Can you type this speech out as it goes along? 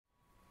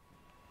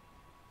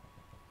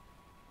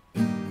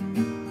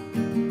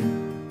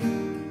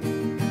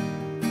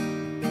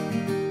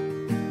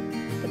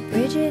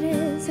budget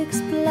is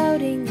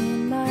exploding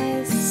in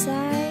my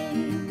sight.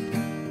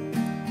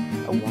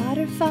 A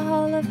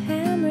waterfall of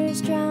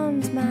hammers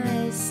drowns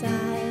my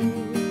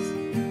sighs.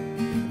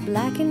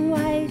 Black and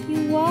white,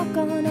 you walk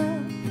on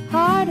a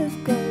heart of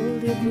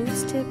gold. Your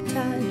boots tip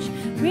touch,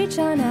 reach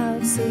on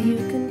out so you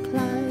can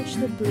clutch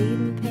the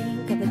bleeding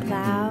pink of the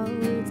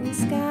clouds and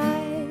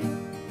sky.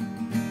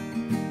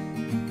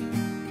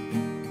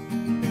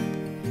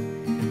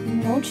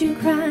 Won't you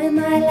cry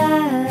my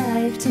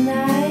life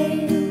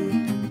tonight?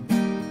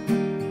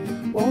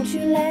 Won't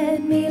you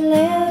let me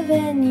live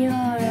in your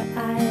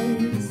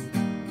eyes?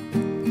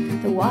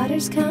 The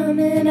water's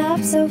coming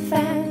up so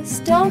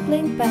fast, don't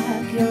blink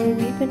back, you're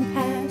weeping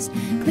past.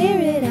 Clear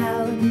it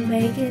out and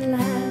make it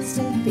last,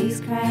 and please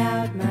cry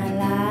out my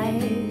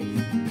life.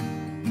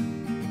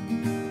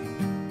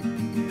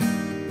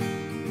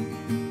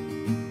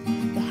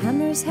 The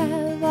hammers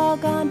have all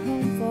gone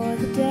home for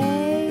the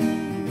day.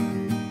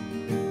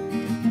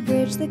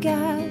 Bridge the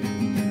gap,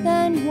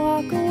 then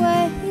walk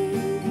away.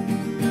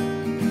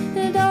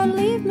 Don't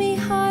leave me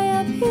high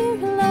up here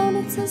alone,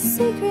 it's a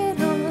secret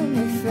I'm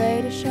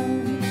afraid to show.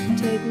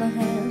 Take my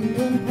hand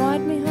and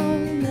point me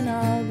home, and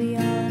I'll be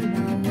on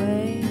my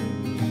way.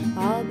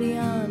 I'll be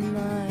on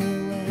my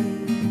way.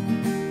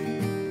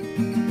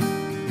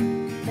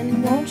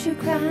 And won't you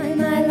cry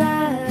my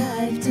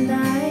life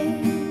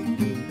tonight?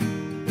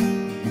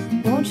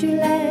 Won't you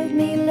let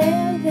me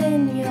live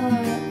in your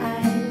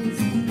eyes?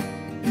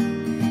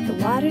 The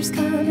water's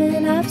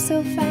coming up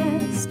so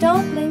fast,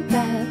 don't blink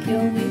back,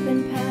 you're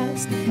weeping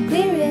past.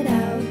 Clear it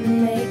out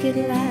and make it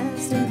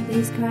last, and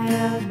please cry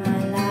out my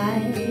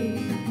life.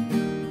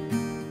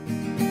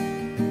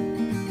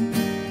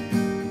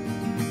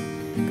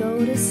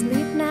 Go to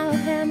sleep now,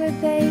 hammer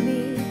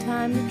baby,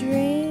 time to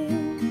dream.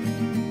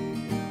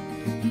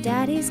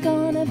 Daddy's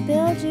gonna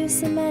build you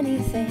so many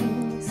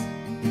things.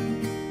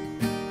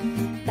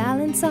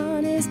 Balance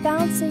on his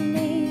bouncing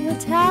knee, he'll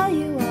tell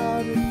you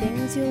all the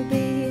things you'll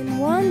be. And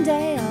one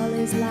day all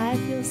his life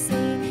you'll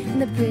see in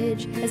the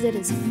bridge as it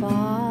is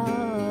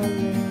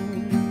falling.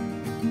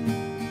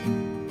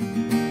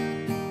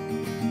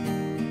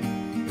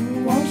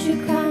 Won't you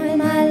cry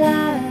my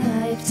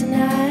life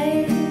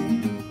tonight?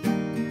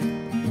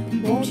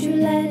 Won't you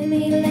let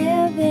me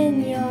live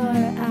in your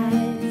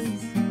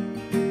eyes?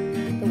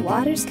 The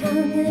water's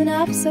coming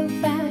up so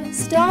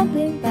fast, don't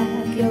blink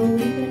back, you're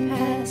weeping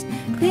past.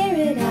 Clear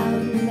it out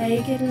and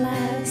make it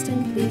last,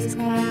 and please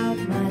cry out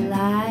my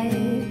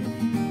life.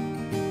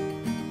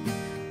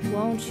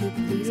 Won't you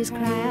please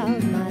cry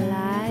out my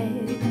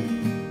life?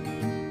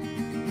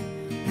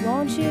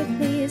 Won't you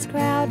please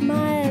cry out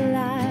my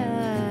life?